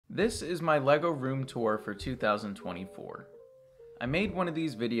This is my LEGO room tour for 2024. I made one of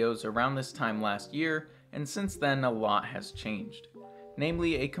these videos around this time last year, and since then a lot has changed.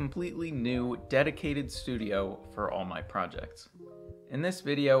 Namely, a completely new, dedicated studio for all my projects. In this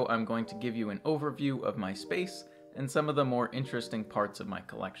video, I'm going to give you an overview of my space and some of the more interesting parts of my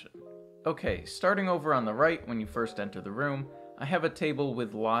collection. Okay, starting over on the right when you first enter the room, I have a table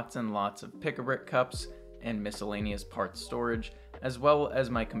with lots and lots of pick-a-brick cups and miscellaneous parts storage, as well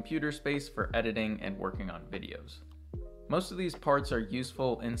as my computer space for editing and working on videos. Most of these parts are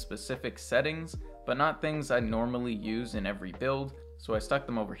useful in specific settings, but not things I normally use in every build, so I stuck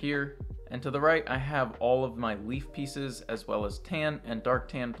them over here. And to the right, I have all of my leaf pieces, as well as tan and dark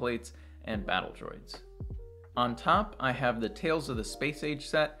tan plates and battle droids. On top, I have the Tales of the Space Age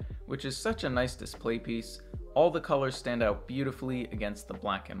set, which is such a nice display piece. All the colors stand out beautifully against the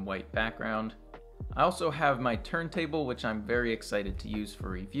black and white background. I also have my turntable, which I'm very excited to use for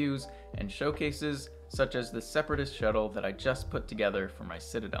reviews and showcases, such as the Separatist shuttle that I just put together for my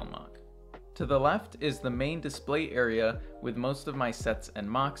Citadel mock. To the left is the main display area with most of my sets and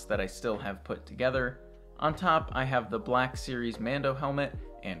mocks that I still have put together. On top, I have the Black Series Mando helmet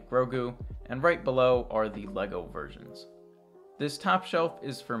and Grogu, and right below are the LEGO versions. This top shelf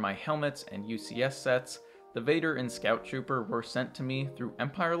is for my helmets and UCS sets. The Vader and Scout Trooper were sent to me through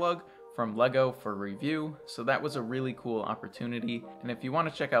Empire Lug from LEGO for review, so that was a really cool opportunity, and if you want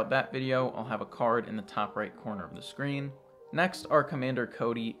to check out that video, I'll have a card in the top right corner of the screen. Next are Commander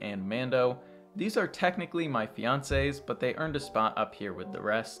Cody and Mando. These are technically my fiancés, but they earned a spot up here with the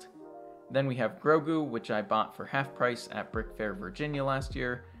rest. Then we have Grogu, which I bought for half price at Brick Fair, Virginia last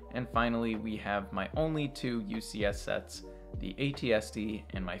year, and finally we have my only two UCS sets, the AT-ST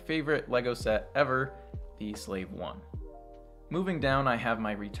and my favorite LEGO set ever, the Slave One. Moving down, I have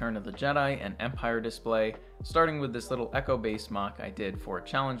my Return of the Jedi and Empire display, starting with this little Echo Base mock I did for a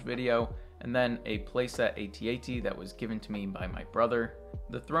challenge video, and then a playset AT-AT that was given to me by my brother,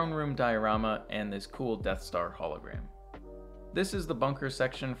 the Throne Room diorama, and this cool Death Star hologram. This is the bunker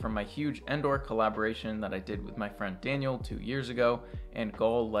section from my huge Endor collaboration that I did with my friend Daniel 2 years ago, and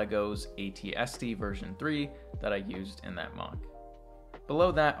Gaul Lego's AT-ST version 3 that I used in that mock.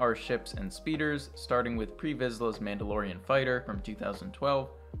 Below that are ships and speeders, starting with Pre Vizsla's Mandalorian Fighter from 2012,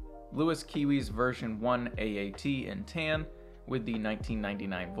 Louis Kiwi's version 1 AAT in tan with the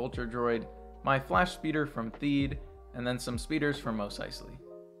 1999 Vulture droid, my Flash speeder from Theed, and then some speeders from Mos Eisley.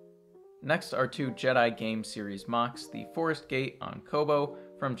 Next are two Jedi Game Series mocks, the Forest Gate on Kobo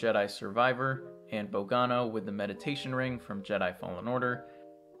from Jedi Survivor, and Bogano with the Meditation Ring from Jedi Fallen Order.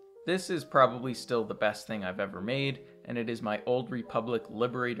 This is probably still the best thing I've ever made, and it is my Old Republic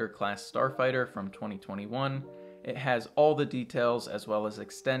Liberator class starfighter from 2021. It has all the details as well as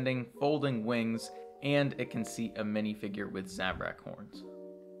extending, folding wings, and it can seat a minifigure with Zabrak horns.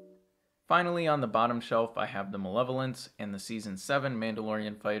 Finally, on the bottom shelf, I have the Malevolence and the Season 7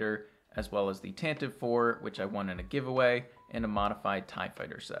 Mandalorian Fighter, as well as the Tantive 4, which I won in a giveaway, and a modified TIE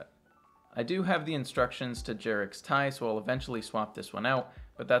Fighter set. I do have the instructions to Jarek's tie, so I'll eventually swap this one out,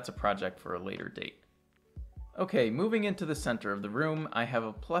 but that's a project for a later date. Okay, moving into the center of the room, I have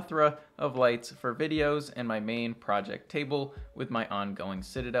a plethora of lights for videos and my main project table with my ongoing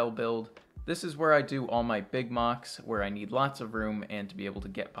Citadel build. This is where I do all my big mocks, where I need lots of room and to be able to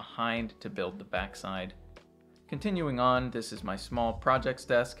get behind to build the backside. Continuing on, this is my small projects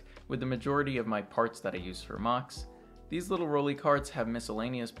desk with the majority of my parts that I use for mocks. These little rolly carts have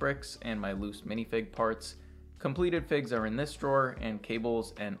miscellaneous bricks and my loose minifig parts. Completed figs are in this drawer, and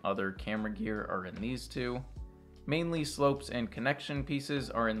cables and other camera gear are in these two. Mainly slopes and connection pieces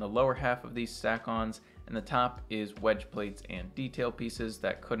are in the lower half of these stack-ons, and the top is wedge plates and detail pieces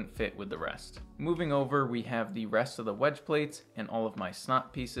that couldn't fit with the rest. Moving over, we have the rest of the wedge plates and all of my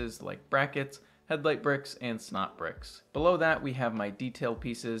snot pieces like brackets, headlight bricks, and snot bricks. Below that, we have my detail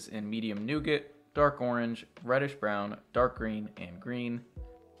pieces in medium nougat, dark orange, reddish brown, dark green, and green.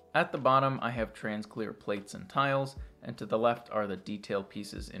 At the bottom, I have trans-clear plates and tiles, and to the left are the detail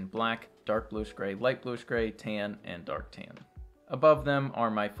pieces in black, dark bluish gray, light bluish gray, tan, and dark tan. Above them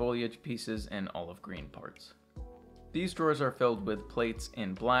are my foliage pieces and olive green parts. These drawers are filled with plates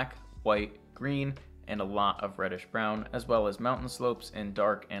in black, white, green, and a lot of reddish brown, as well as mountain slopes in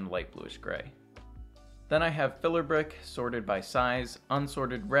dark and light bluish gray. Then I have filler brick sorted by size,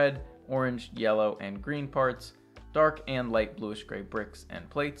 unsorted red, orange, yellow, and green parts, dark and light bluish gray bricks and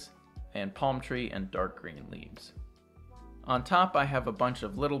plates, and palm tree and dark green leaves. On top, I have a bunch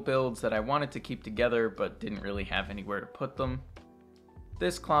of little builds that I wanted to keep together but didn't really have anywhere to put them.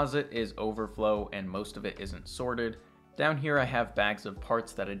 This closet is overflow and most of it isn't sorted. Down here I have bags of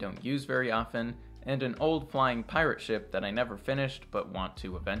parts that I don't use very often, and an old flying pirate ship that I never finished but want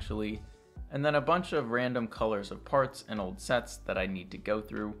to eventually, and then a bunch of random colors of parts and old sets that I need to go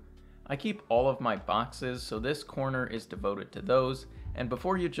through. I keep all of my boxes, so this corner is devoted to those, and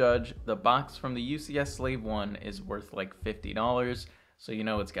before you judge, the box from the UCS Slave 1 is worth like $50, so you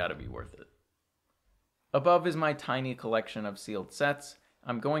know it's gotta be worth it. Above is my tiny collection of sealed sets.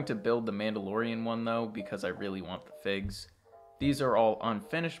 I'm going to build the Mandalorian one though, because I really want the figs. These are all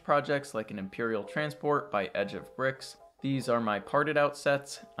unfinished projects like an Imperial Transport by Edge of Bricks. These are my parted out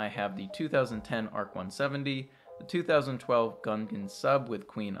sets. I have the 2010 ARC 170, the 2012 Gungan Sub with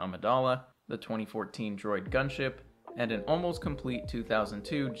Queen Amidala, the 2014 Droid Gunship, and an almost complete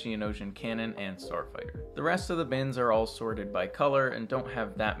 2002 Geonosian Cannon and Starfighter. The rest of the bins are all sorted by color and don't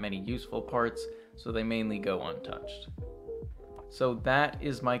have that many useful parts, so they mainly go untouched. So that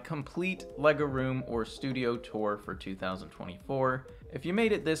is my complete LEGO room or studio tour for 2024. If you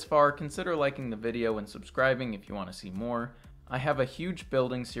made it this far, consider liking the video and subscribing if you want to see more. I have a huge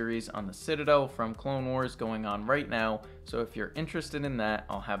building series on the Citadel from Clone Wars going on right now, so if you're interested in that,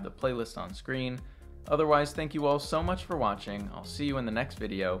 I'll have the playlist on screen. Otherwise, thank you all so much for watching. I'll see you in the next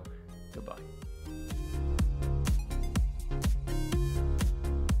video. Goodbye.